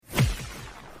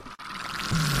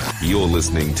You're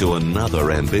listening to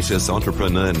another ambitious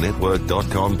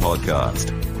entrepreneurnetwork.com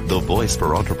podcast, the voice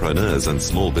for entrepreneurs and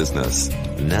small business.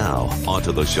 Now,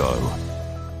 onto the show.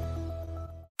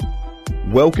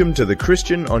 Welcome to the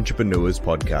Christian Entrepreneurs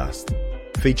Podcast,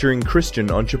 featuring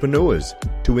Christian entrepreneurs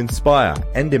to inspire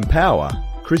and empower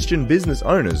Christian business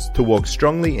owners to walk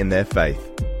strongly in their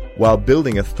faith, while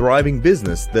building a thriving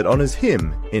business that honors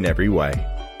Him in every way.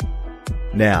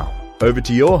 Now, over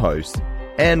to your host,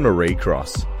 Anne-Marie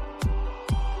Cross.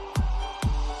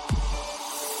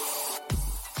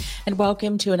 And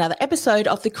welcome to another episode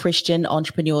of the Christian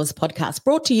Entrepreneurs Podcast,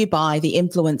 brought to you by the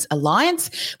Influence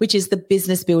Alliance, which is the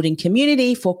business building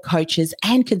community for coaches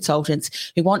and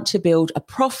consultants who want to build a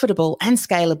profitable and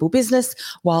scalable business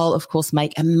while, of course,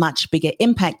 make a much bigger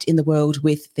impact in the world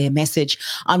with their message.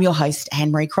 I'm your host,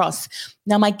 Anne-Marie Cross.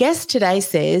 Now, my guest today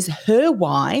says her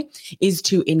why is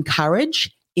to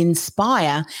encourage,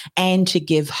 inspire, and to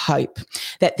give hope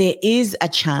that there is a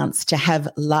chance to have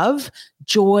love,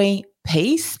 joy,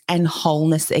 peace and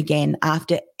wholeness again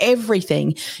after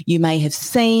everything you may have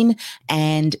seen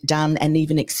and done and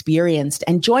even experienced.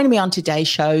 And joining me on today's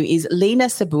show is Lena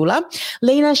Sabula.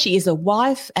 Lena, she is a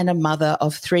wife and a mother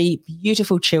of 3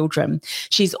 beautiful children.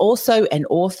 She's also an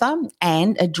author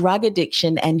and a drug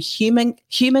addiction and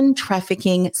human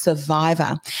trafficking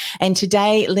survivor. And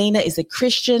today, Lena is a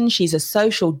Christian. She's a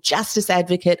social justice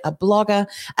advocate, a blogger,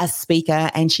 a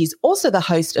speaker, and she's also the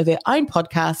host of her own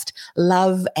podcast,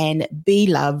 Love and Be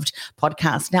Loved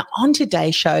podcast. Now, on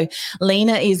today's show,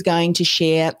 Lena is going to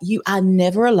share you are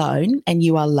never alone and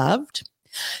you are loved,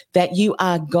 that you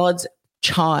are God's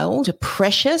child,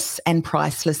 precious and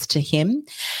priceless to Him,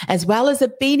 as well as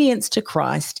obedience to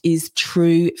Christ is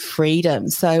true freedom.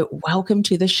 So welcome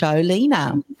to the show,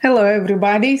 Lena. Hello,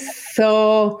 everybody.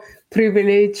 So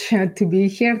privileged to be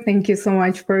here. Thank you so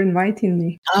much for inviting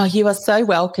me. Oh, you are so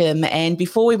welcome. And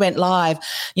before we went live,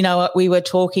 we were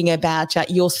talking about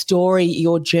your story,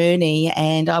 your journey,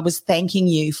 and I was thanking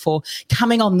you for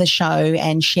coming on the show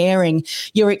and sharing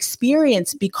your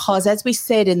experience because, as we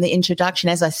said in the introduction,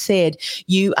 as I said,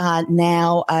 you are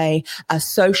now a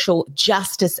social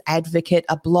justice advocate,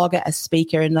 a blogger, a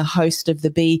speaker, and the host of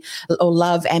the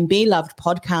Love and Be Loved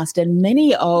podcast. And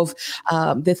many of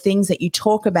the things that you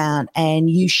talk about and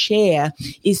you share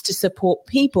is to support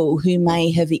people who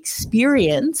may have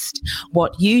experienced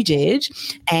what you did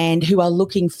and who are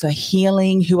looking for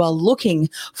healing, who are looking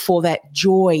for that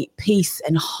joy, peace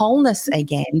and wholeness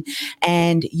again.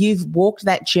 And you've walked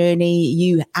that journey.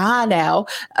 You are now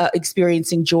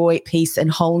experiencing joy, peace and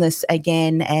wholeness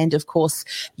again. And of course,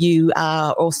 you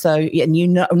are also, and you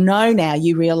know now,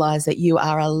 you realize that you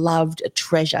are a loved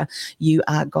treasure. You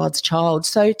are God's child.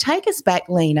 So take us back,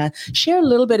 Lena. Share a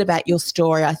little bit about your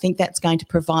story. I think that's going to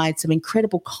provide some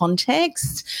incredible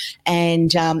context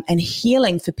and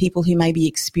healing for people who may be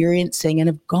experiencing and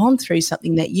have gone through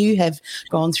something that you have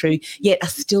gone through, yet are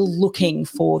still looking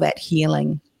for that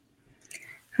healing.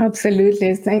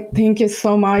 Absolutely. Thank you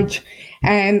so much.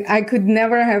 And I could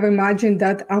never have imagined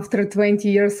that after 20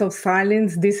 years of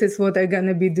silence, this is what I'm going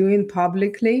to be doing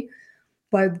publicly.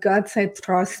 But God said,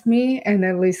 trust me, and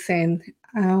I listened.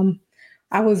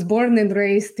 I was born and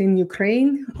raised in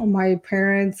Ukraine. My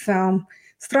parents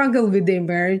struggled with their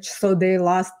marriage, so they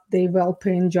lost their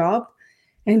well-paying job,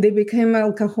 and they became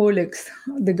alcoholics.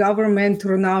 The government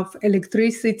turned off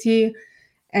electricity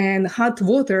and hot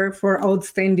water for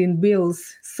outstanding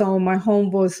bills. So my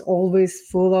home was always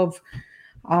full of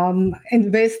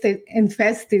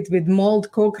infested with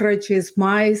mold, cockroaches,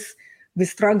 mice. We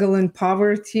struggle in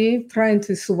poverty, trying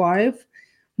to survive.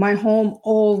 My home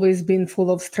always been full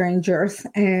of strangers,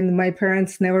 and my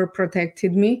parents never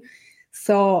protected me.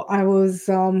 So I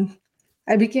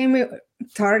became a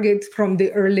target from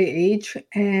the early age,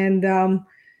 and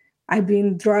I've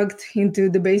been dragged into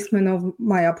the basement of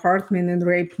my apartment and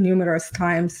raped numerous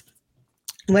times.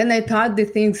 When I thought the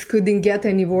things couldn't get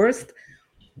any worse,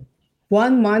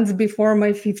 1 month before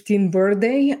my 15th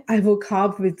birthday, I woke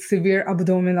up with severe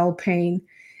abdominal pain.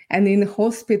 And in the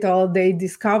hospital, they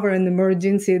discovered an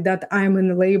emergency that I'm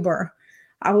in labor.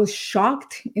 I was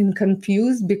shocked and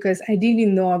confused because I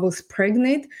didn't know I was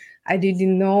pregnant. I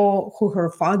didn't know who her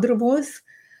father was.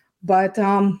 But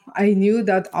I knew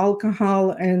that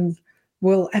alcohol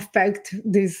will affect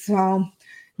this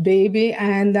baby,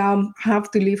 and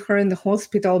have to leave her in the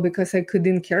hospital because I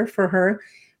couldn't care for her.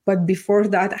 But before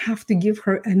that, I have to give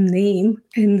her a name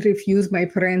and refuse my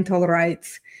parental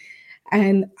rights.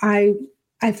 And I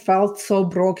felt so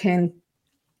broken.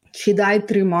 She died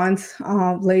 3 months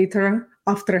later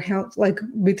after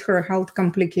with her health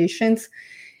complications.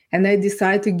 And I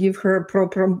decided to give her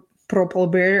proper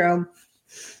burial.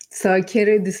 So I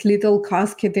carried this little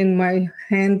casket in my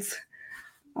hands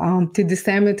to the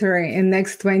cemetery. And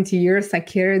next 20 years, I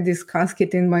carried this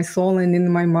casket in my soul and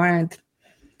in my mind.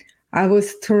 I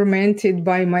was tormented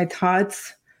by my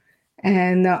thoughts,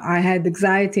 and I had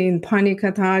anxiety and panic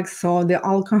attacks. So the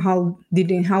alcohol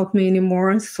didn't help me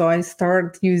anymore. So I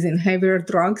started using heavier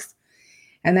drugs,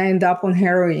 and I ended up on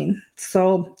heroin.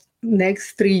 So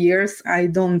next 3 years, I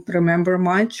don't remember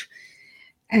much.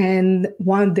 And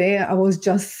one day I was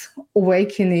just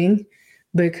awakening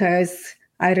because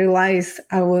I realized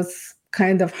I was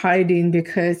kind of hiding,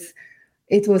 because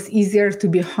it was easier to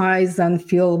be high than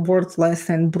feel worthless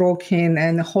and broken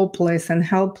and hopeless and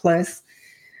helpless.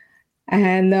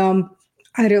 And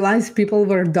I realized people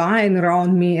were dying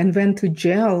around me and went to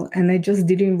jail, and I just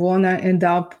didn't want to end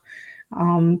up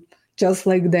just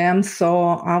like them. So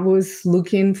I was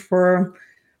looking for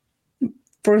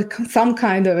some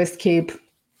kind of escape.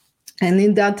 And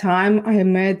in that time, I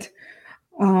met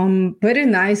very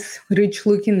nice,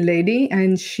 rich-looking lady,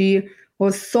 and she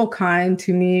was so kind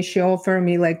to me. She offered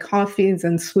me like coffees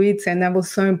and sweets, and I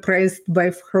was so impressed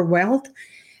by her wealth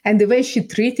and the way she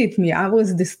treated me. I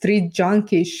was the street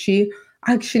junkie. She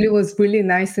actually was really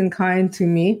nice and kind to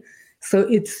me. So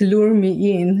it lured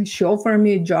me in. She offered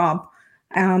me a job,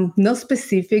 no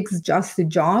specifics, just a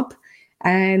job.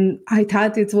 And I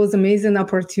thought it was an amazing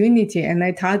opportunity, and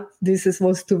I thought this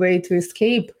was the way to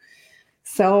escape.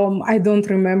 So I don't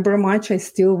remember much. I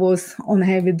still was on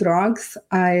heavy drugs.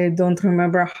 I don't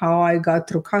remember how I got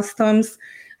through customs.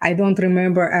 I don't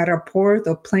remember airport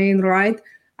or plane ride.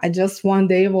 I just one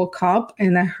day woke up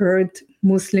and I heard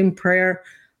Muslim prayer,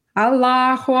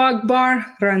 Allahu Akbar,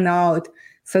 run out.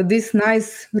 So this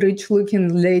nice,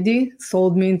 rich-looking lady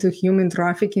sold me into human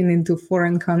trafficking into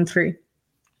foreign country.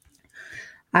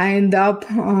 I ended up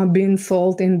being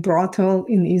sold in brothel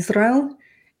in Israel,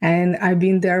 and I've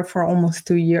been there for almost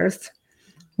 2 years.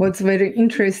 What's very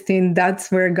interesting,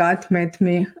 that's where God met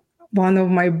me. One of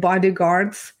my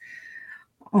bodyguards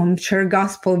shared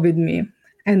gospel with me.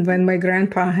 And when my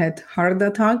grandpa had heart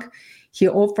attack, he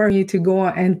offered me to go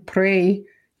and pray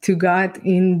to God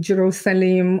in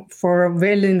Jerusalem for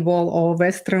Wailing Wall or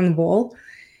Western Wall.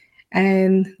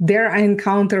 And there I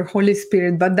encountered Holy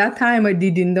Spirit. But that time I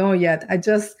didn't know yet. I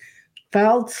just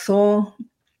felt so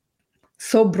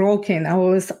broken. I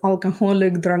was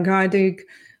alcoholic, drug addict,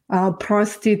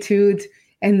 prostitute.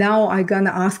 And now I'm going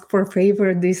to ask for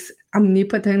favor, this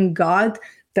omnipotent God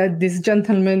that this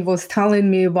gentleman was telling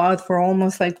me about for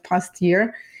almost like past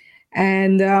year.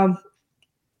 And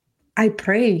I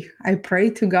pray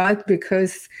to God,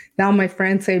 because now my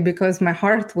friends say because my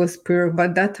heart was pure.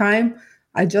 But that time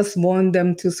I just want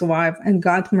them to survive, and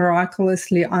God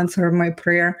miraculously answered my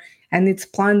prayer, and it's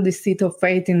planted the seed of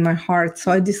faith in my heart.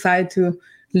 So I decided to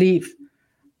leave.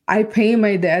 I pay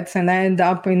my debts, and I end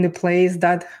up in the place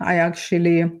that I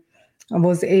actually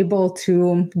was able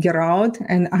to get out,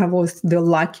 and I was the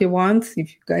lucky ones.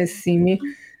 If you guys see me,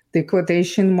 the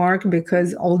quotation mark,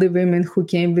 because all the women who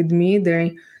came with me,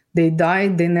 they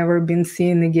died. They never been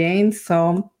seen again.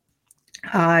 So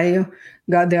I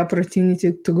got the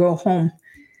opportunity to go home.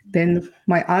 Then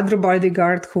my other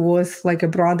bodyguard, who was like a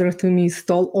brother to me,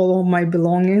 stole all of my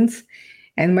belongings,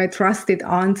 and my trusted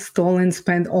aunt stole and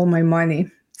spent all my money.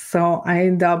 So I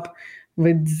ended up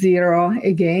with zero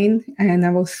again, and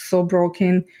I was so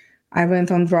broken. I went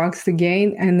on drugs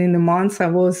again, and in a month I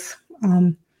was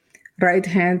right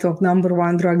hand of number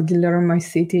one drug dealer in my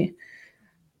city.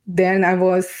 Then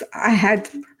I had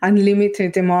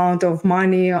unlimited amount of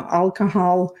money,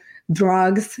 alcohol,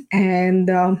 drugs, and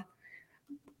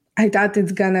I thought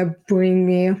it's gonna bring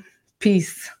me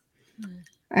peace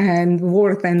and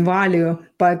worth and value,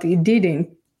 but it didn't.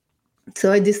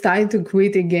 So I decided to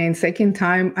quit again. Second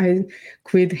time I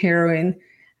quit heroin.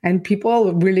 And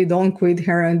people really don't quit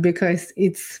heroin because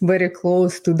it's very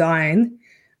close to dying.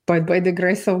 But by the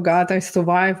grace of God, I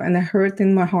survived, and I heard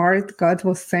in my heart, God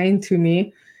was saying to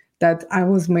me that I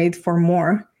was made for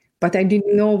more, but I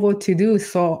didn't know what to do.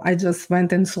 So I just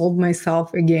went and sold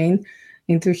myself again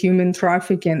into human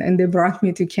trafficking, and they brought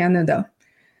me to Canada.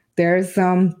 There's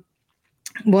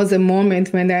was a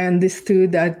moment when I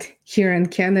understood that here in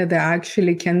Canada, I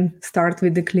actually can start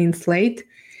with a clean slate.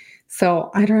 So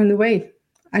I ran away.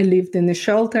 I lived in a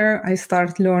shelter. I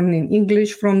started learning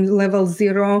English from level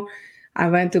 0. I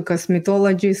went to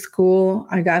cosmetology school.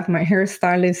 I got my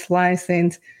hairstylist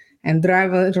license and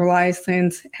driver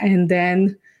license. And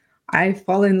then I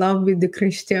fell in love with the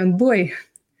Christian boy.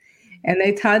 And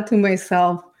I thought to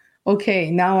myself,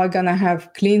 okay, now I'm going to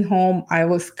have clean home. I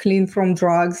was clean from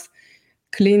drugs,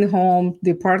 clean home,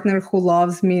 the partner who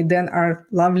loves me. Then our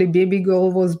lovely baby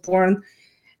girl was born.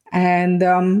 And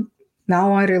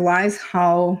now I realize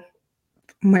how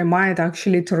my mind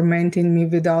actually tormenting me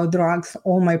without drugs.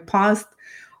 All my past,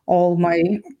 all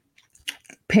my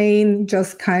pain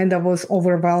just kind of was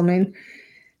overwhelming.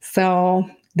 So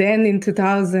then in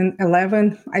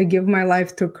 2011, I gave my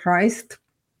life to Christ,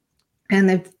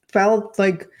 and it felt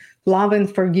like love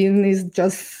and forgiveness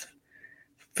just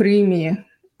free me.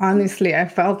 Honestly, I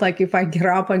felt like if I get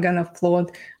up, I'm going to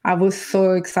float. I was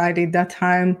so excited that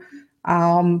time.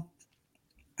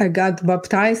 I got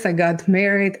baptized, I got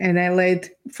married, and I led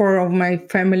 4 of my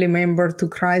family members to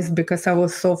Christ because I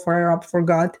was so far up for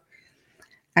God.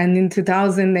 And in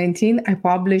 2019, I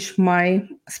published my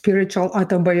spiritual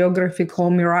autobiography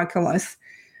called Miraculous.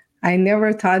 I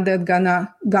never thought that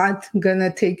God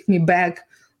gonna take me back,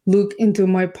 look into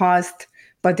my past,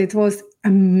 but it was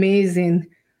amazing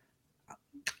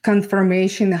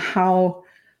confirmation how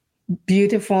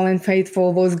beautiful and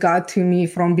faithful was God to me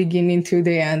from beginning to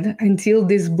the end. Until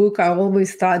this book, I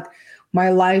always thought my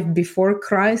life before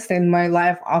Christ and my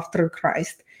life after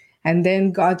Christ. And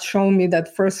then God showed me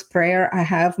that first prayer I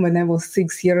have when I was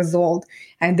 6 years old.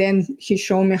 And then he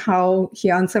showed me how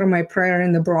he answered my prayer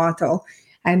in the brothel.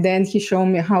 And then he showed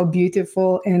me how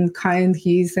beautiful and kind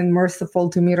he is and merciful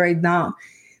to me right now.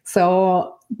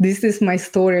 So this is my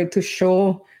story to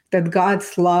show that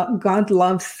God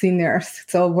loves sinners.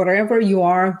 So wherever you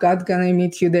are, God's gonna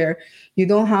meet you there. You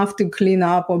don't have to clean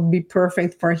up or be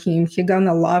perfect for him. He's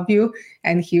gonna love you,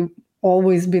 and he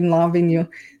always been loving you.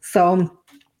 So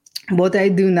what I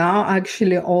do now,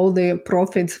 actually, all the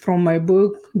profits from my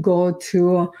book go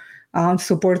to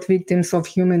support victims of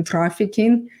human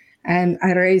trafficking, and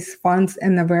I raise funds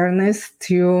and awareness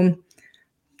to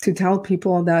tell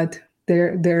people that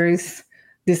there is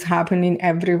this happening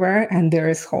everywhere and there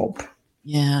is hope.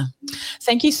 Yeah.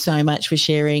 Thank you so much for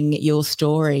sharing your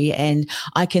story. And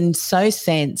I can so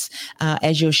sense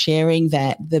as you're sharing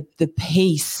that the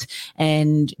peace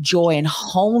and joy and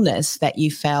wholeness that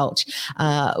you felt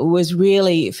was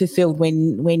really fulfilled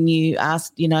when you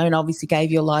asked, and obviously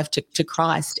gave your life to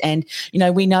Christ. And,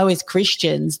 we know as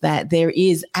Christians that there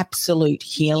is absolute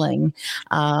healing.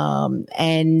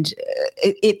 And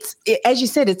it's as you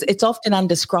said, it's often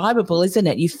undescribable, isn't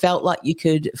it? You felt like you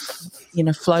could,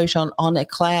 float on a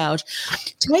cloud.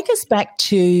 Take us back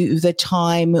to the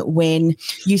time when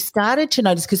you started to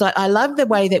notice, because I love the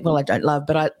way that, I don't love,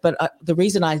 but the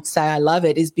reason I say I love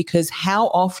it is because how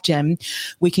often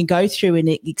we can go through an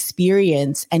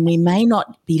experience and we may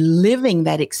not be living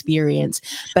that experience,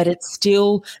 but it's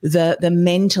still the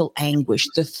mental anguish,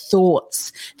 the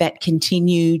thoughts that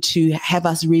continue to have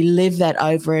us relive that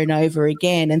over and over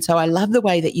again. And so I love the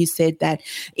way that you said that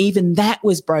even that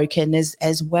was broken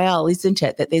as well, isn't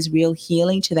it? That there's real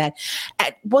healing to that.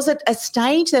 Was it a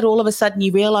stage that all of a sudden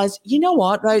you realized, you know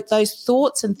what, those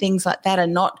thoughts and things like that are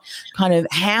not kind of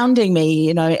hounding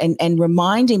me, and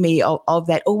reminding me of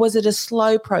that? Or was it a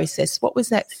slow process? What was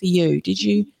that for you? Did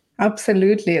you?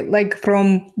 Absolutely. Like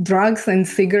from drugs and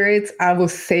cigarettes, I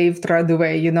was saved right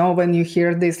away. When you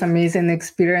hear this amazing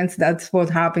experience, that's what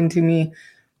happened to me,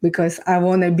 because I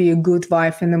want to be a good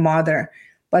wife and a mother.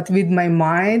 But with my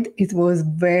mind, it was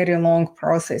very long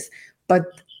process. But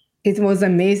it was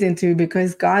amazing too,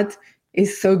 because God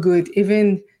is so good.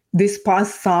 Even this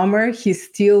past summer, he's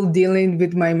still dealing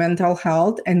with my mental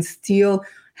health and still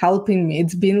helping me.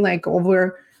 It's been like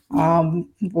over,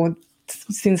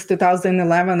 since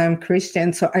 2011, I'm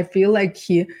Christian. So I feel like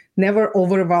he never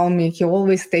overwhelmed me. He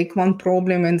always take one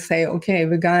problem and say, okay,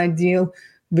 we're going to deal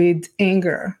with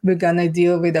anger. We're going to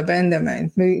deal with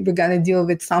abandonment. We're going to deal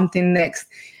with something next.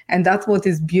 And that's what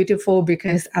is beautiful,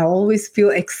 because I always feel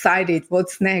excited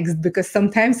what's next, because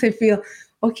sometimes I feel,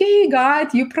 okay,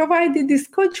 God, you provided this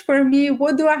coach for me.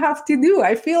 What do I have to do?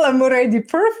 I feel I'm already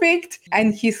perfect.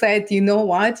 And he said, you know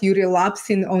what? You're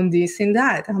relapsing on this and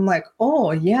that. I'm like,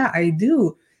 oh, yeah, I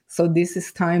do. So this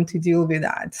is time to deal with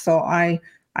that. So I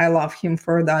love him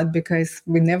for that, because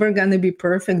we're never going to be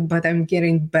perfect, but I'm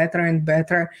getting better and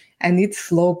better. And it's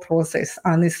slow process,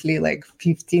 honestly, like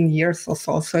 15 years or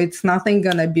so. So it's nothing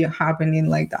going to be happening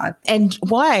like that. And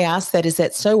why I ask that is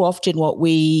that so often what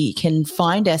we can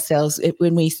find ourselves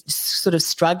when we sort of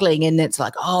struggling, and it's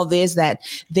like, oh, there's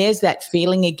that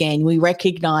feeling again. We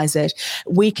recognize it.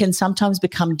 We can sometimes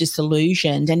become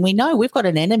disillusioned, and we know we've got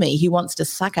an enemy who wants to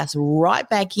suck us right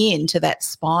back into that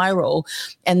spiral.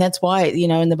 And that's why,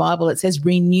 in the Bible, it says,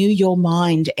 renew your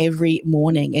mind every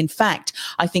morning. In fact,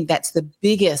 I think that's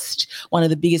one of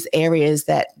the biggest areas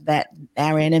that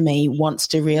our enemy wants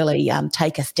to really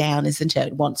take us down, isn't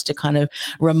it? Wants to kind of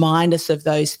remind us of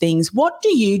those things. What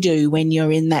do you do when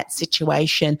you're in that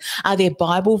situation? Are there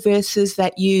Bible verses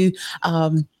that you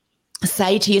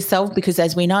say to yourself, because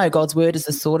as we know, God's word is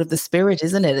the sword of the spirit,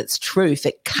 isn't it? It's truth.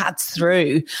 It cuts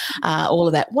through all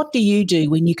of that. What do you do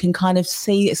when you can kind of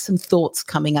see some thoughts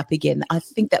coming up again? I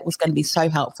think that was going to be so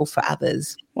helpful for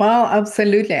others. Well,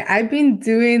 absolutely. I've been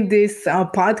doing this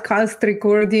podcast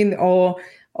recording or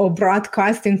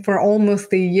broadcasting for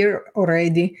almost a year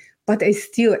already. But I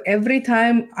still, every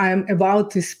time I'm about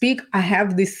to speak, I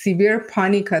have this severe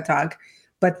panic attack.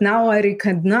 But now I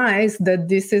recognize that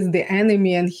this is the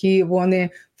enemy and he want to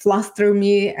fluster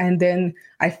me and then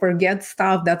I forget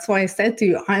stuff. That's why I said to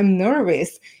you, I'm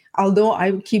nervous, although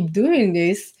I keep doing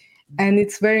this. And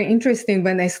it's very interesting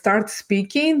when I start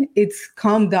speaking, it's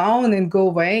calm down and go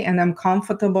away and I'm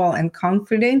comfortable and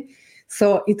confident.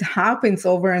 So it happens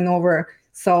over and over.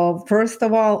 So first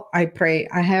of all, I pray.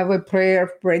 I have a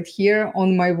prayer right here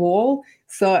on my wall.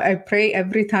 So I pray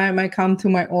every time I come to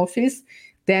my office.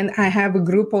 Then I have a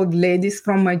group of ladies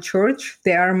from my church.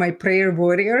 They are my prayer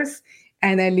warriors.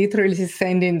 And I literally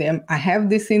sending them, I have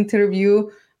this interview.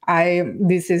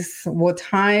 This is what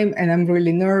time, and I'm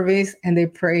really nervous. And they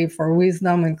pray for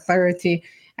wisdom and clarity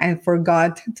and for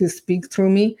God to speak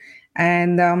through me.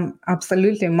 And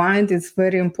absolutely, mind is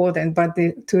very important, but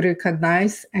to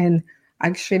recognize and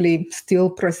actually still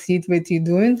proceed with you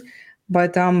doing.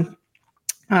 But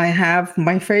I have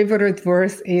my favorite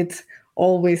verse. It's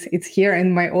here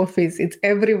in my office. It's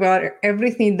everywhere.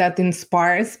 Everything that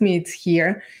inspires me, it's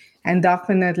here. And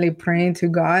definitely praying to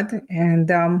God.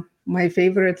 And my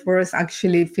favorite verse,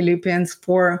 actually, Philippians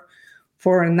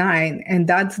 4:9. And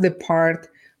that's the part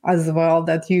as well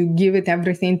that you give it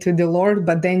everything to the Lord,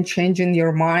 but then changing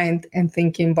your mind and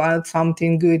thinking about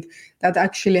something good. That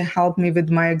actually helped me with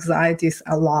my anxieties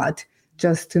a lot.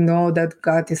 Just to know that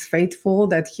God is faithful,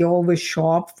 that he always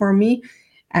show up for me.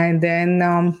 And then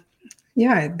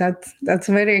that's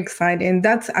very exciting.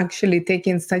 That's actually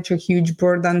taking such a huge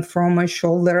burden from my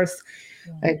shoulders,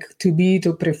 like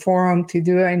to perform, to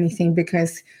do anything,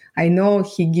 because I know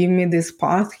he gave me this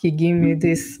path, he gave me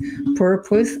this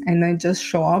purpose, and I just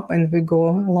show up and we go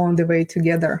along the way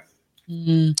together.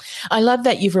 I love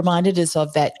that you've reminded us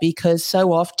of that, because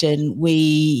so often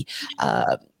we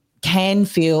can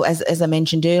feel, as I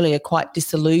mentioned earlier, quite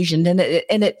disillusioned, and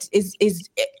it is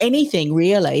anything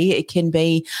really. It can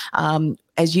be,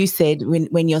 as you said,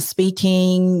 when you're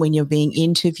speaking, when you're being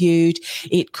interviewed.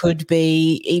 It could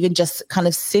be even just kind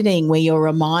of sitting where you're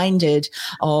reminded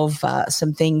of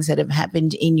some things that have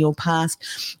happened in your past.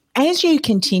 As you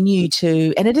continue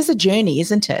to, and it is a journey,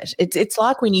 isn't it? It's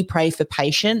like when you pray for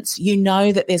patience, you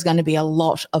know that there's going to be a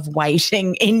lot of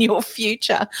waiting in your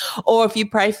future. Or if you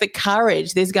pray for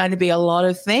courage, there's going to be a lot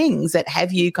of things that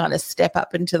have you kind of step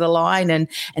up into the line and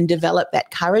develop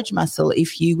that courage muscle,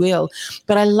 if you will.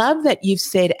 But I love that you've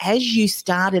said as you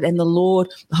started and the Lord,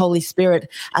 the Holy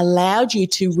Spirit, allowed you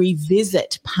to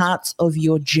revisit parts of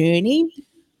your journey.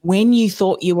 When you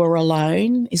thought you were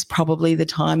alone is probably the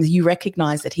time you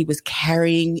recognize that he was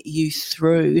carrying you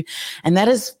through. And that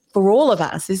is for all of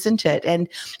us, isn't it? And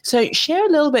so share a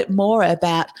little bit more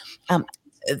about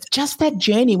just that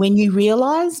journey when you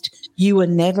realized you were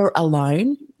never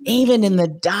alone. Even in the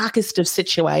darkest of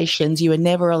situations, you were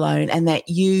never alone, and that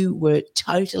you were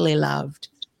totally loved.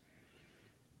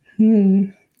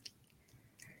 It's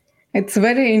a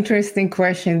very interesting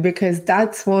question, because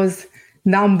that was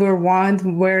number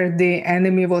one where the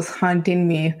enemy was hunting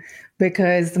me,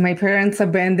 because my parents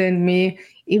abandoned me.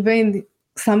 Even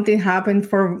something happened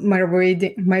for my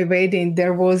wedding.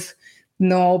 There was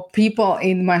no people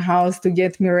in my house to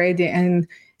get me ready, and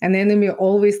an enemy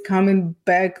always coming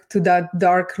back to that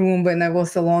dark room when I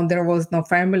was alone. There was no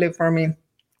family for me.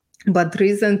 But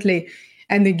recently,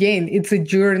 and again, it's a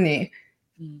journey.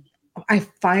 I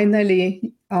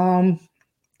finally, I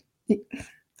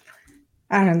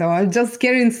don't know, I'm just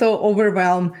getting so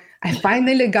overwhelmed. I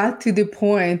finally got to the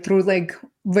point through like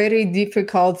very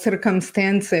difficult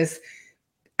circumstances.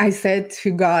 I said to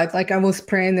God, like I was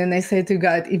praying and I said to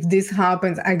God, if this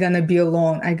happens, I'm going to be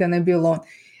alone. I'm going to be alone.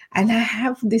 And I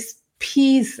have this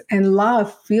peace and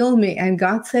love fill me. And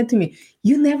God said to me,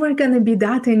 you're never going to be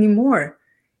that anymore.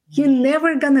 You're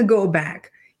never going to go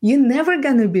back. You're never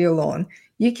going to be alone.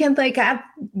 You can't like have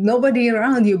nobody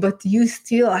around you, but you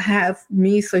still have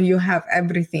me, so you have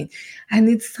everything. And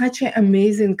it's such an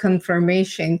amazing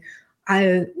confirmation.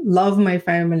 I love my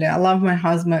family. I love my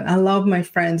husband. I love my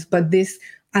friends. But this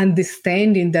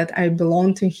understanding that I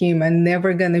belong to him and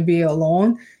never going to be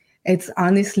alone, it's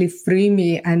honestly free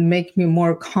me and make me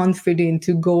more confident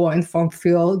to go and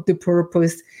fulfill the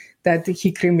purpose that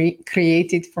he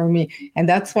created for me. And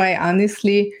that's why,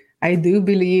 honestly, I do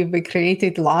believe we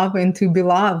created love and to be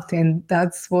loved. And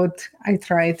that's what I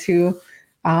try to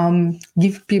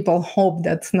give people hope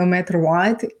that no matter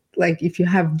what, like if you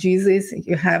have Jesus,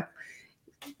 you have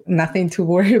nothing to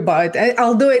worry about.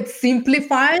 Although it's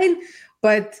simplified,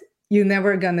 but you're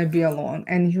never gonna be alone,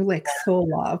 and you're like so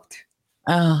loved.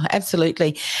 Oh,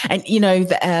 absolutely. And,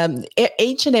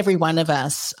 each and every one of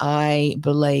us, I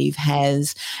believe,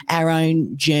 has our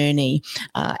own journey,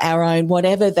 our own,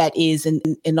 whatever that is,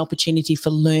 an opportunity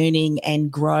for learning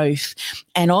and growth.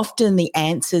 And often the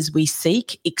answers we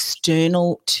seek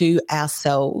external to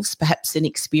ourselves, perhaps in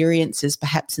experiences,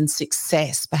 perhaps in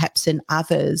success, perhaps in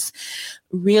others.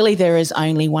 Really, there is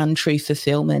only one true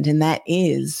fulfillment, and that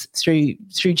is through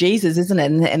Jesus, isn't it?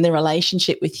 And the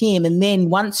relationship with him. And then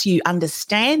once you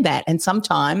understand that, and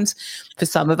sometimes for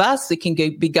some of us, it can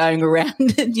be going around,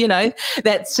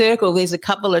 that circle. There's a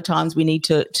couple of times we need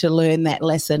to learn that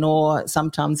lesson, or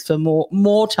sometimes for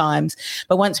more times.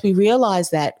 But once we realize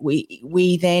that,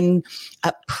 we then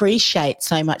appreciate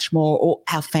so much more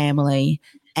our family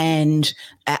and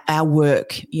our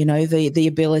work, the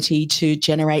ability to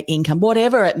generate income,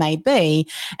 whatever it may be.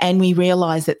 And we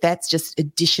realize that that's just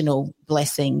additional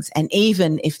blessings. And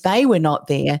even if they were not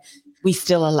there, we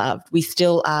still are loved. We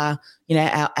still are,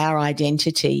 our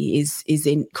identity is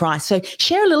in Christ. So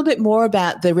share a little bit more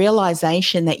about the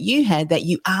realization that you had that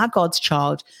you are God's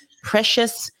child,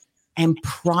 precious and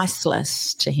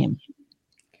priceless to him.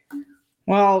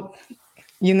 Well,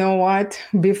 you know what?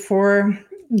 Before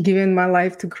giving my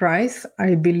life to Christ,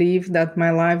 I believe that my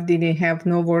life didn't have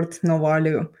no worth, no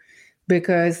value,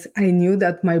 because I knew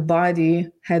that my body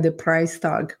had a price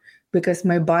tag, because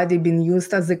my body been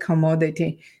used as a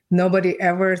commodity. Nobody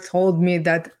ever told me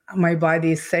that my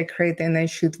body is sacred and I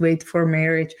should wait for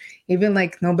marriage. Even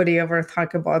like nobody ever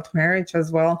talked about marriage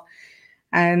as well.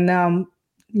 And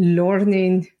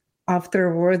learning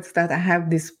afterwards that I have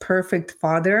this perfect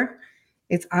father,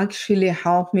 it's actually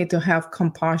helped me to have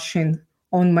compassion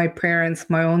on my parents,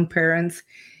 my own parents,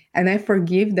 and I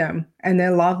forgive them and I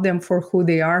love them for who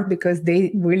they are, because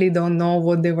they really don't know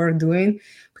what they were doing,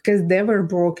 because they were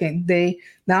broken.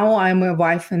 Now I'm a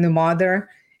wife and a mother,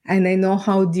 and I know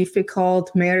how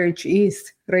difficult marriage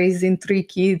is, raising 3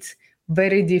 kids,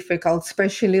 very difficult,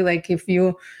 especially like if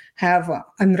you have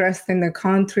unrest in the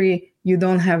country, you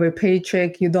don't have a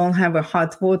paycheck, you don't have a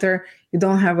hot water, you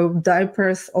don't have a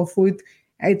diapers or food.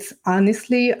 It's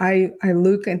honestly, I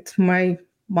look at my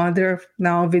mother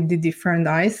now with the different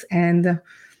eyes, and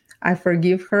I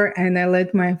forgive her and I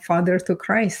led my father to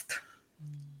Christ.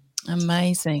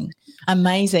 Amazing.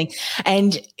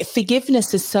 And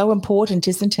forgiveness is so important,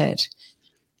 isn't it?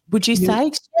 Would you say?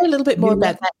 Share a little bit more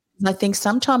about that. I think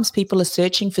sometimes people are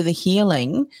searching for the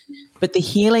healing, but the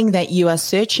healing that you are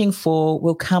searching for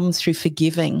will come through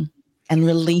forgiving and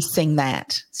releasing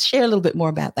that. Share a little bit more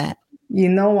about that. You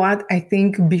know what? I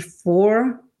think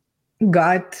before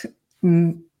God,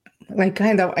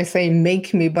 I say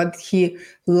make me, but he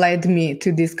led me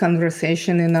to this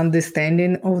conversation and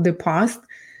understanding of the past.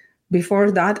 Before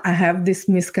that, I have this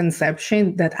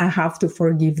misconception that I have to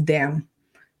forgive them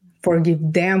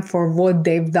for what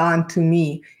they've done to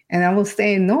me. And I was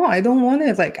saying, no, I don't want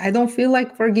it. Like, I don't feel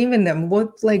like forgiving them.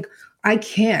 I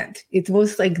can't. It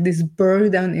was like this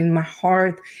burden in my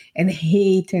heart and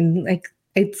hate, and like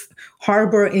it's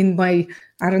harbor in my,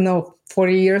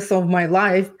 40 years of my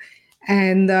life.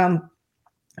 And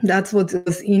that's what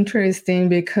was interesting,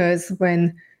 because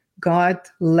when God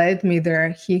led me there,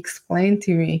 he explained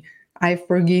to me, I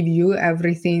forgive you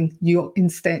everything. You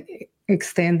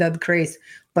extend that grace.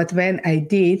 But when I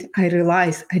did, I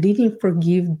realized I didn't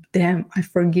forgive them. I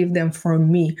forgive them for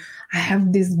me. I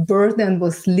have this burden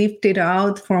was lifted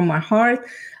out from my heart.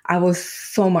 I was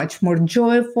so much more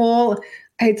joyful.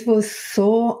 It was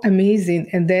so amazing.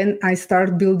 And then I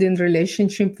started building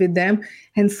relationship with them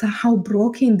and saw how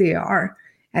broken they are.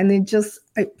 And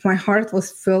my heart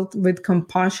was filled with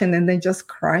compassion, and I just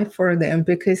cried for them,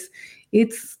 because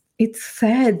it's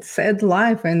sad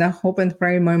life. And I hope and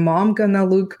pray my mom gonna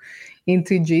look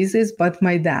into Jesus, but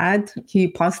my dad, he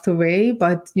passed away.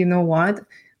 But you know what?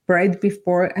 Right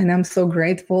before, and I'm so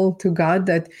grateful to God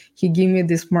that he gave me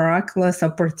this miraculous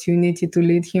opportunity to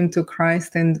lead him to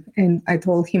Christ. And I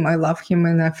told him I love him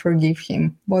and I forgive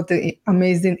him. What an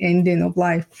amazing ending of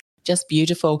life. Just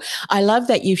beautiful. I love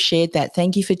that you've shared that.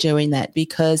 Thank you for doing that,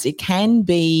 because it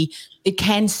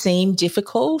can seem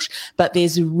difficult, but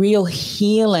there's real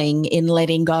healing in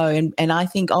letting go. And I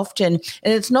think often,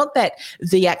 and it's not that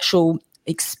the actual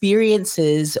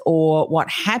experiences or what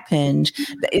happened,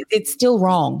 it's still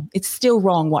wrong. It's still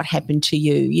wrong what happened to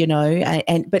you,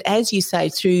 but as you say,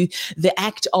 through the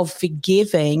act of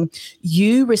forgiving,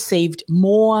 you received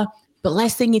more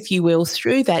blessing, if you will,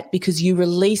 through that, because you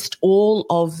released all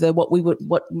of the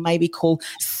what maybe call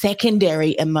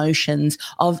secondary emotions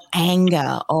of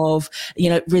anger, of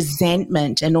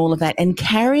resentment, and all of that, and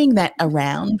carrying that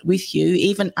around with you,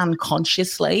 even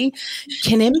unconsciously,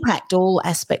 can impact all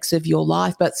aspects of your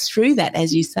life. But through that,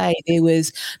 as you say, there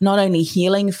was not only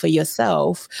healing for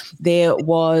yourself, there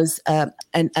was a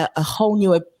whole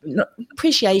new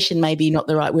appreciation, maybe not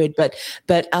the right word,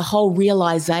 but a whole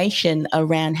realization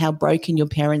around how broken your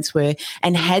parents were,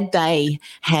 and had they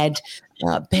had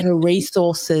better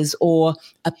resources or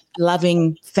a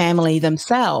loving family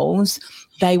themselves,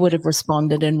 they would have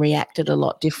responded and reacted a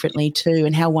lot differently too.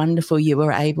 And how wonderful you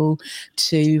were able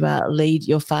to lead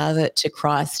your father to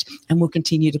Christ, and we'll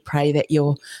continue to pray that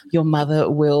your mother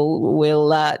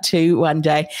will too one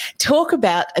day. Talk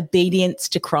about obedience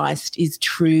to Christ is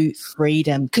true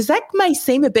freedom, because that may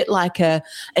seem a bit like an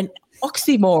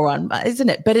oxymoron, isn't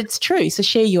it? But it's true. So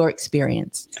share your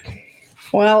experience.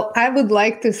 Well, I would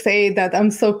like to say that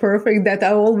I'm so perfect that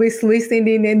I always listen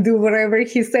in and do whatever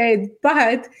he said.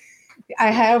 But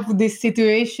I have this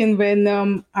situation when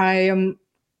I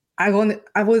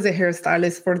was a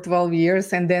hairstylist for 12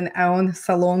 years, and then I owned a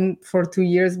salon for 2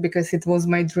 years because it was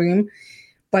my dream.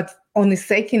 But on the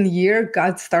second year,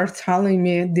 God started telling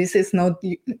me, this is not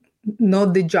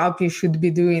the job you should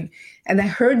be doing. And I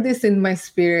heard this in my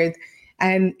spirit.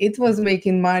 And it was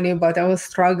making money, but I was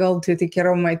struggled to take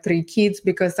care of my 3 kids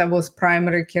because I was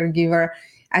primary caregiver,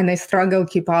 and I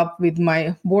struggled keep up with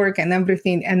my work and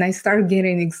everything. And I started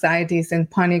getting anxieties and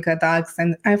panic attacks,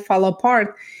 and I fell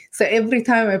apart. So every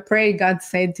time I pray, God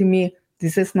said to me,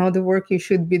 this is not the work you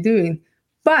should be doing.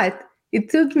 But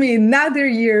it took me another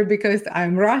year because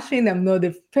I'm rushing. I'm not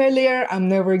a failure. I'm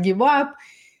never give up.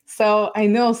 So I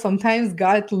know sometimes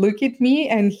God look at me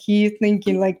and he's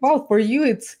thinking like, well, for you,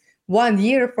 it's 1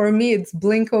 year. For me, it's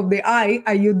blink of the eye.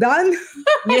 Are you done?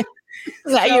 Yeah.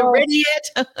 Are you ready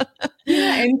yet?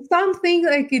 Yeah, and something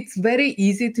like it's very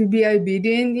easy to be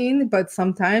obedient in, but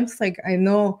sometimes like I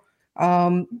know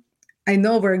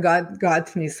where God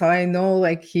got me. So I know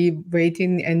like he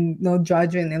waiting and not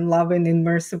judging and loving and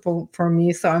merciful for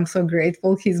me. So I'm so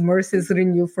grateful. His mercies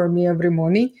renew for me every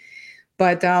morning.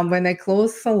 But when I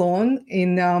closed salon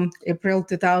in April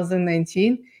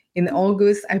 2019, in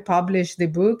August, I published the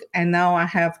book, and now I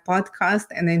have podcast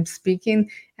and I'm speaking.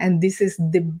 And this is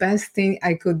the best thing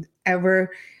I could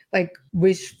ever like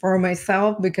wish for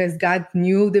myself, because God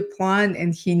knew the plan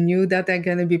and he knew that I'm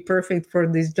going to be perfect for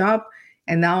this job.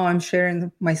 And now I'm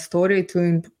sharing my story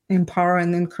to empower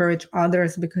and encourage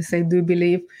others, because I do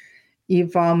believe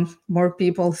if more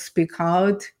people speak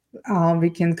out, we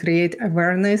can create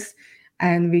awareness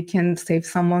and we can save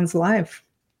someone's life.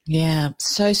 Yeah,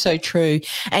 so true.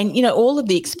 And, all of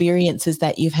the experiences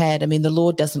that you've had, I mean, the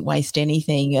Lord doesn't waste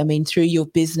anything. I mean, through your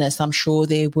business, I'm sure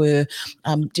there were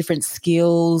different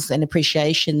skills and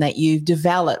appreciation that you've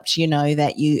developed,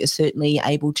 that you are certainly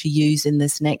able to use in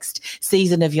this next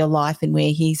season of your life and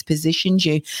where he's positioned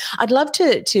you. I'd love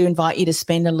to invite you to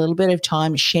spend a little bit of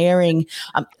time sharing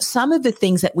some of the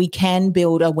things that we can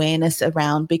build awareness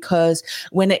around, because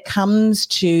when it comes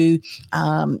to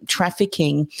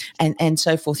trafficking and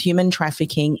so forth, human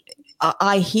trafficking,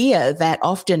 I hear that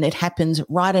often it happens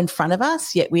right in front of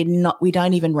us, yet we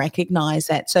don't even recognize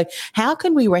that. So how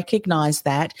can we recognize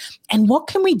that, and what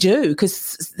can we do?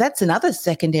 Because that's another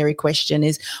secondary question,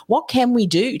 is what can we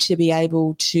do to be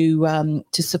able to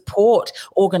support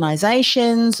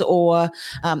organizations, or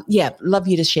love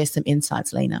you to share some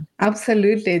insights, Lena.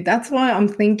 Absolutely. That's why I'm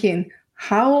thinking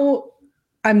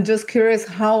I'm just curious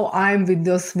how I'm with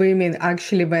those women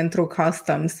actually went through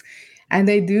customs. And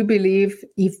I do believe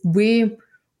if we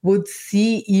would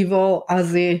see evil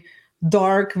as a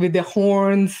dark with the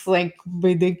horns, like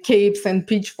with the capes and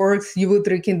pitchforks, you would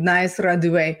recognize right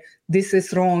away, this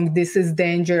is wrong, this is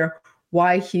danger,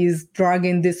 why he's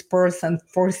dragging this person,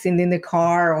 forcing in the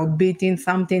car or beating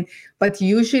something. But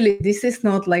usually this is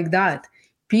not like that.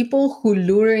 People who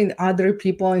lure in other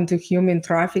people into human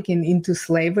trafficking, into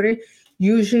slavery,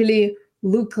 usually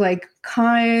look like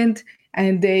kind,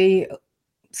 and they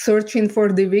searching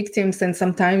for the victims. And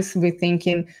sometimes we're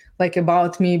thinking like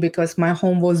about me because my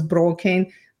home was broken.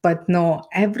 But no,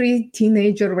 every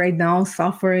teenager right now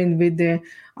suffering with the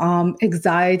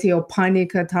anxiety or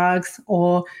panic attacks,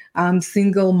 or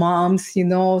single moms,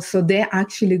 so they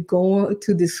actually go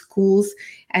to the schools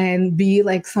and be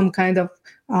like some kind of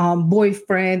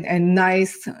boyfriend and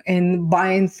nice and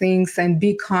buying things and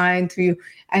be kind to you,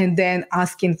 and then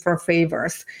asking for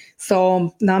favors.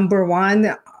 So number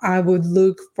one, I would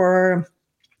look for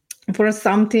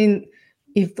something.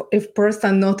 If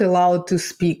person not allowed to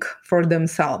speak for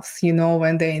themselves,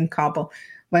 when they're in couple,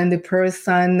 when the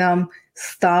person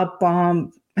stop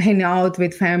hang out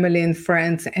with family and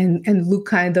friends and look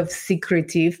kind of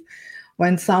secretive,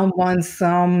 when someone's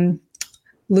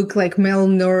look like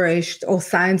malnourished or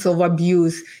signs of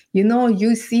abuse.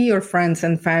 You see your friends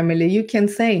and family, you can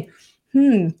say,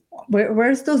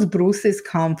 where's those bruises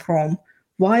come from?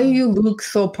 Why you look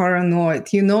so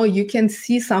paranoid? You can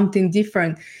see something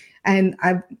different. And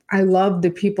I love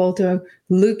the people to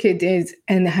look at it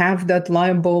and have that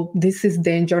light bulb. This is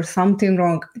danger, something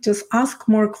wrong. Just ask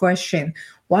more questions.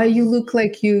 Why you look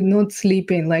like you not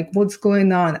sleeping? Like, what's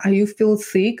going on? Are you feel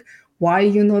sick? Why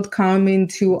you not coming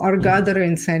to our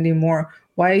gatherings anymore?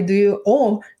 Why do you?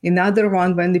 Oh, another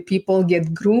one, when the people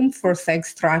get groomed for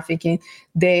sex trafficking,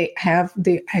 they have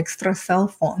the extra cell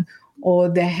phone, or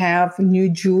they have new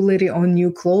jewelry or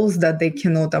new clothes that they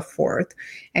cannot afford.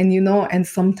 And, and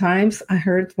sometimes I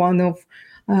heard one of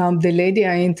the lady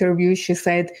I interviewed, she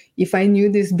said, if I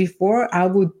knew this before, I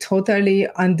would totally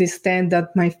understand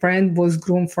that my friend was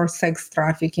groomed for sex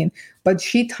trafficking. But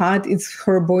she thought it's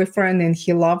her boyfriend and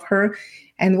he loved her.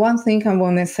 And one thing I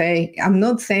want to say, I'm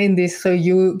not saying this so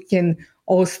you can,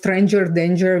 stranger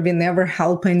danger, we never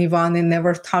help anyone and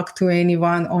never talk to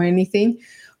anyone or anything.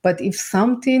 But if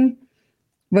something,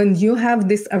 when you have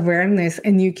this awareness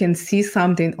and you can see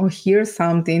something or hear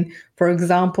something, for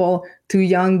example, two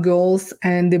young girls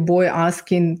and the boy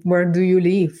asking, where do you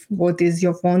live? What is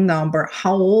your phone number?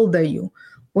 How old are you?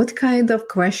 What kind of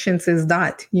questions is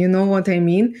that? You know what I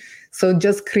mean? So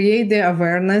just create the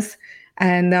awareness.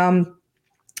 And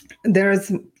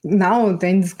there's now,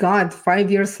 thanks God, 5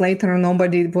 years later,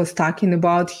 nobody was talking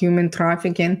about human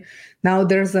trafficking. Now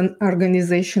there's an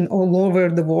organization all over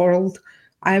the world.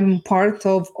 I'm part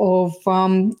of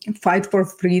Fight for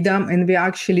Freedom, and we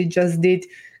actually just did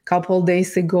a couple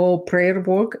days ago prayer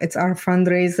walk. It's our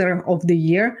fundraiser of the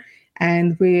year,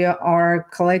 and we are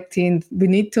collecting. We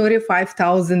need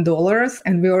 $35,000,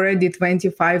 and we already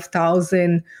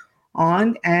 $25,000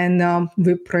 on, and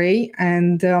we pray,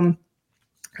 and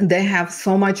they have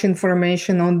so much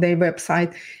information on their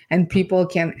website, and people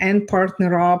can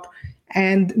partner up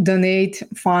and donate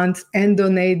funds and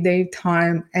donate their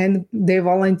time, and they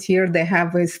volunteer. They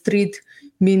have a street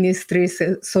ministry,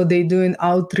 so they do an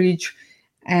outreach,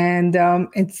 and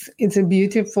it's a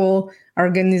beautiful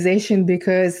organization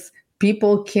because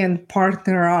people can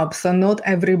partner up. So not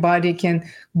everybody can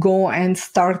go and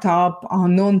start up a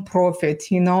non-profit,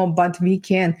 but we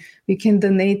can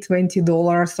donate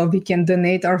 $20, or we can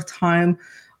donate our time,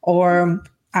 or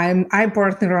I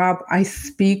partner up, I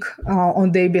speak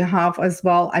on their behalf as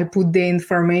well. I put the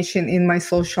information in my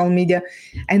social media.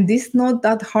 And this is not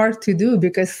that hard to do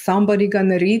because somebody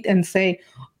gonna read and say,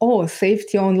 oh,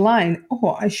 safety online.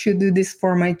 Oh, I should do this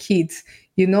for my kids.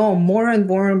 More and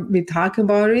more we talk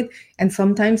about it. And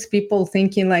sometimes people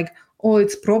thinking like, oh,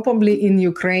 it's probably in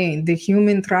Ukraine. The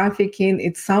human trafficking,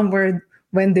 it's somewhere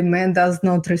when the man does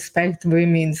not respect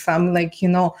women. Some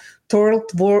third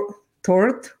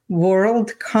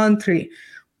world country,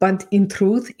 but in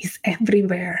truth, it's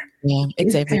everywhere. Yeah,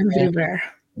 it's everywhere.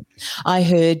 I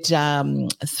heard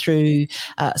through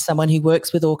someone who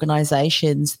works with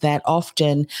organisations that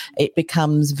often it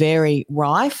becomes very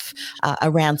rife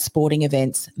around sporting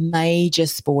events, major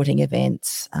sporting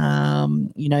events.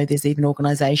 There's even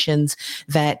organisations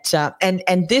that,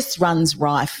 and this runs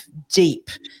rife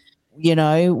deep.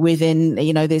 Within,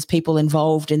 there's people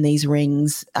involved in these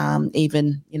rings,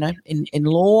 even, in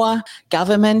law,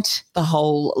 government, the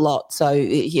whole lot. So,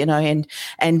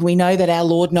 and we know that our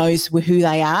Lord knows who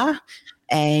they are.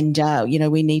 And,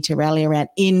 we need to rally around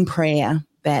in prayer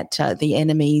that the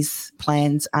enemy's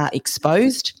plans are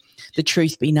exposed, the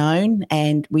truth be known.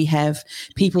 And we have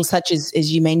people such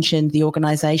as you mentioned, the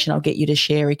organisation, I'll get you to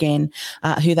share again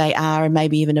who they are and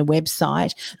maybe even a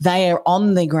website. They are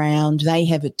on the ground. They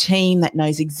have a team that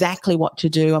knows exactly what to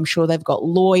do. I'm sure they've got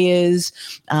lawyers,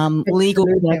 legal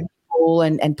people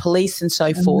and police and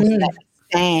so forth that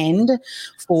stand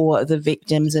for the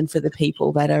victims and for the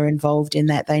people that are involved in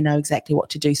that. They know exactly what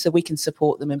to do. So we can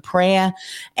support them in prayer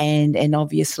and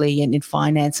obviously in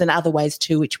finance and other ways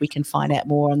too, which we can find out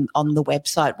more on the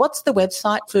website. What's the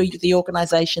website for the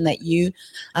organisation that you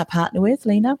partner with,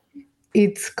 Lena?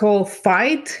 It's called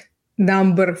Fight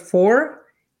 4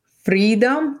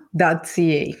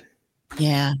 Freedom.ca.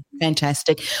 Yeah,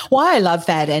 fantastic. Why I love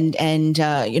that, and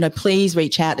please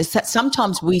reach out. Is that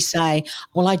sometimes we say,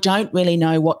 well, I don't really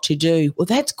know what to do. Well,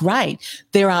 that's great.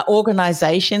 There are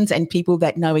organisations and people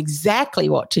that know exactly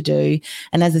what to do.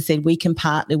 And as I said, we can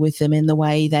partner with them in the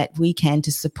way that we can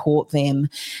to support them.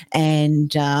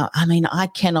 And I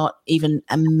cannot even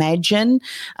imagine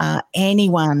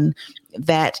anyone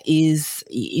that is,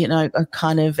 a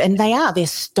kind of, and they're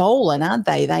stolen, aren't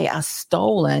they? They are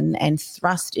stolen and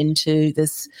thrust into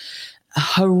this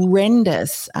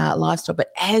horrendous lifestyle.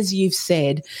 But as you've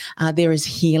said, there is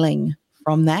healing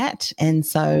from that. And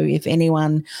so if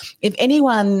anyone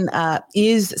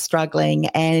is struggling,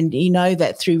 and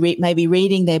that through maybe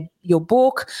reading your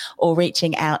book or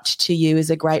reaching out to you is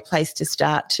a great place to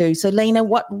start too. So Lena,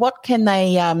 what can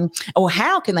they or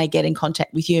how can they get in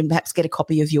contact with you and perhaps get a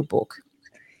copy of your book?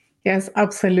 Yes,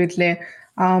 absolutely.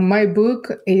 My book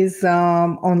is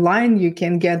online. You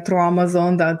can get through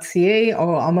Amazon.ca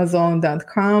or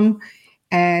Amazon.com.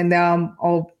 And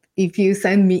or if you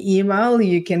send me email,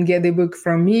 you can get the book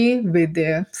from me with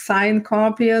the signed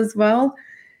copy as well.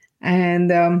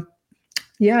 And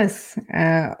yes,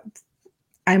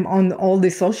 I'm on all the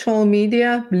social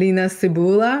media, Lena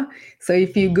Cibula. So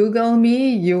if you Google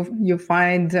me, you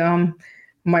find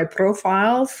my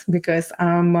profiles, because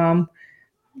I'm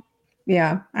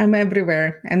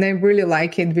everywhere. And I really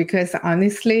like it, because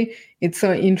honestly, it's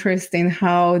so interesting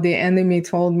how the enemy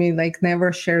told me, like,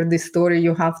 never share this story,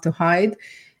 you have to hide.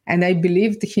 And I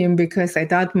believed him, because I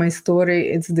thought my story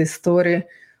is the story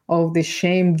of the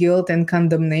shame, guilt, and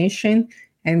condemnation.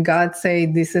 And God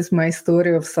said, this is my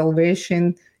story of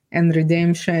salvation and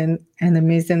redemption and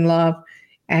amazing love.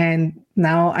 And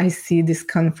now I see this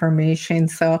confirmation.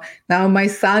 So now my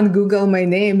son Googled my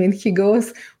name and he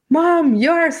goes, Mom,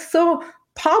 you're so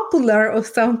popular or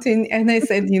something. And I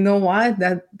said, you know what?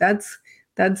 That's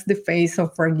the face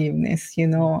of forgiveness,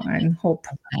 and hope.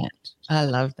 I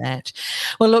love that.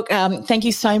 Well, look, thank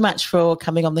you so much for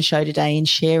coming on the show today and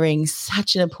sharing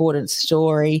such an important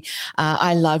story.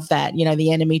 I love that.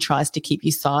 The enemy tries to keep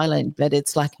you silent, but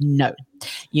it's like, no.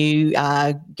 You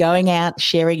are going out,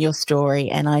 sharing your story,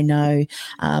 and I know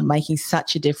making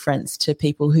such a difference to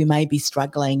people who may be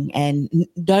struggling and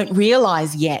don't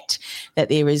realize yet that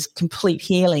there is complete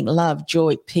healing, love,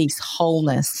 joy, peace,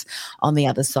 wholeness on the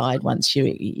other side once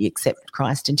you accept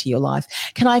Christ into your life.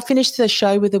 Can I finish the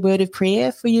show with a word of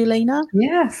prayer for you, Lena?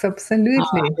 Yes,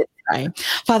 absolutely.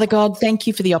 Father God, thank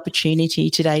you for the opportunity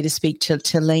today to speak to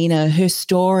Lena. Her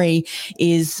story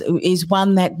is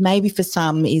one that maybe for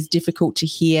some is difficult to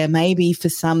hear. Maybe for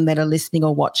some that are listening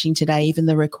or watching today, even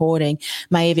the recording,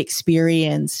 may have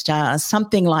experienced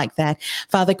something like that.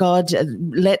 Father God,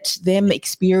 let them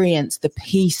experience the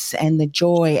peace and the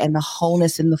joy and the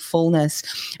wholeness and the fullness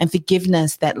and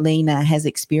forgiveness that Lena has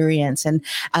experienced, and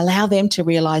allow them to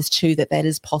realize too that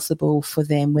is possible for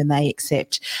them when they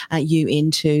accept you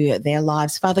into their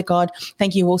lives. Father God,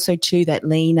 thank you also too that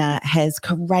Lena has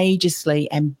courageously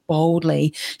and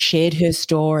boldly shared her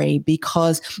story,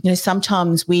 because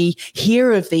sometimes we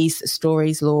hear of these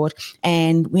stories, Lord,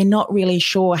 and we're not really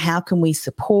sure how can we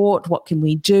support, what can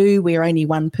we do, we're only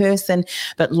one person.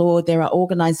 But Lord, there are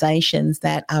organizations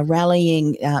that are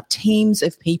rallying teams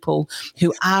of people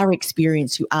who are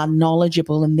experienced, who are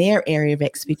knowledgeable in their area of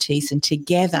expertise, and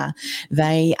together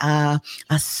they are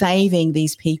saving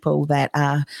these people that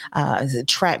are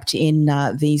trapped in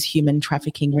these human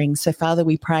trafficking rings. So Father,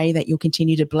 we pray that you'll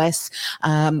continue to bless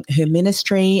her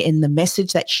ministry in the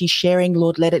message that she's sharing.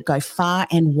 Lord, let it go far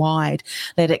and wide.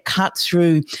 Let it cut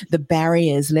through the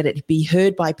barriers. Let it be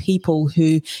heard by people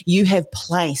who you have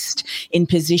placed in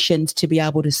positions to be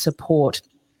able to support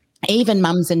even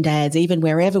mums and dads, even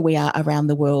wherever we are around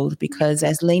the world, because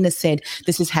as Lena said,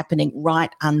 this is happening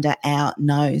right under our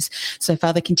nose. So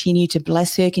Father, continue to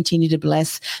bless her, continue to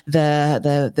bless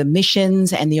the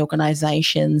missions and the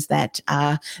organizations that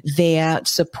are there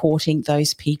supporting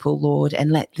those people, Lord,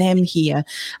 and let them hear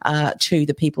to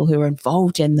the people who are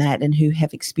involved in that and who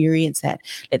have experienced that.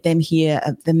 Let them hear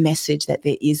the message that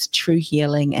there is true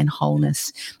healing and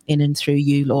wholeness in and through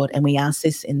you, Lord. And we ask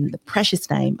this in the precious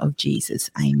name of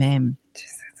Jesus. Amen.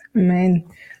 Amen.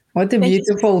 What a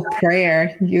beautiful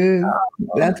prayer.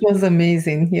 That was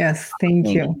amazing. Yes, thank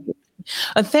you.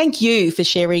 And thank you for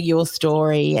sharing your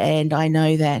story. And I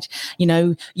know that,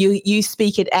 you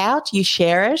speak it out, you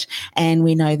share it, and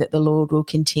we know that the Lord will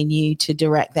continue to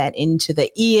direct that into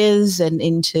the ears and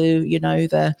into,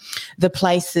 the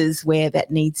places where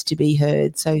that needs to be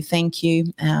heard. So thank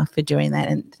you for doing that.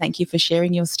 And thank you for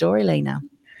sharing your story, Lena.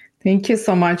 Thank you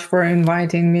so much for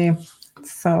inviting me.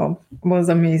 So it was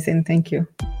amazing. Thank you.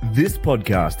 This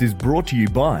podcast is brought to you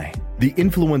by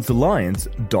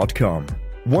theinfluencealliance.com.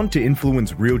 Want to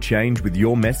influence real change with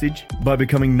your message by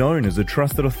becoming known as a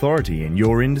trusted authority in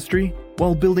your industry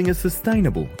while building a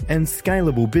sustainable and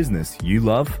scalable business you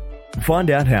love?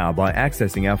 Find out how by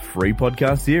accessing our free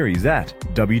podcast series at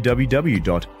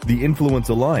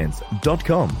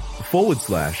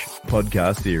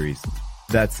www.theinfluencealliance.com/podcast series.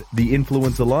 That's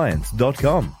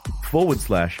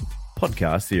theinfluencealliance.com/podcast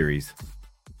podcast series.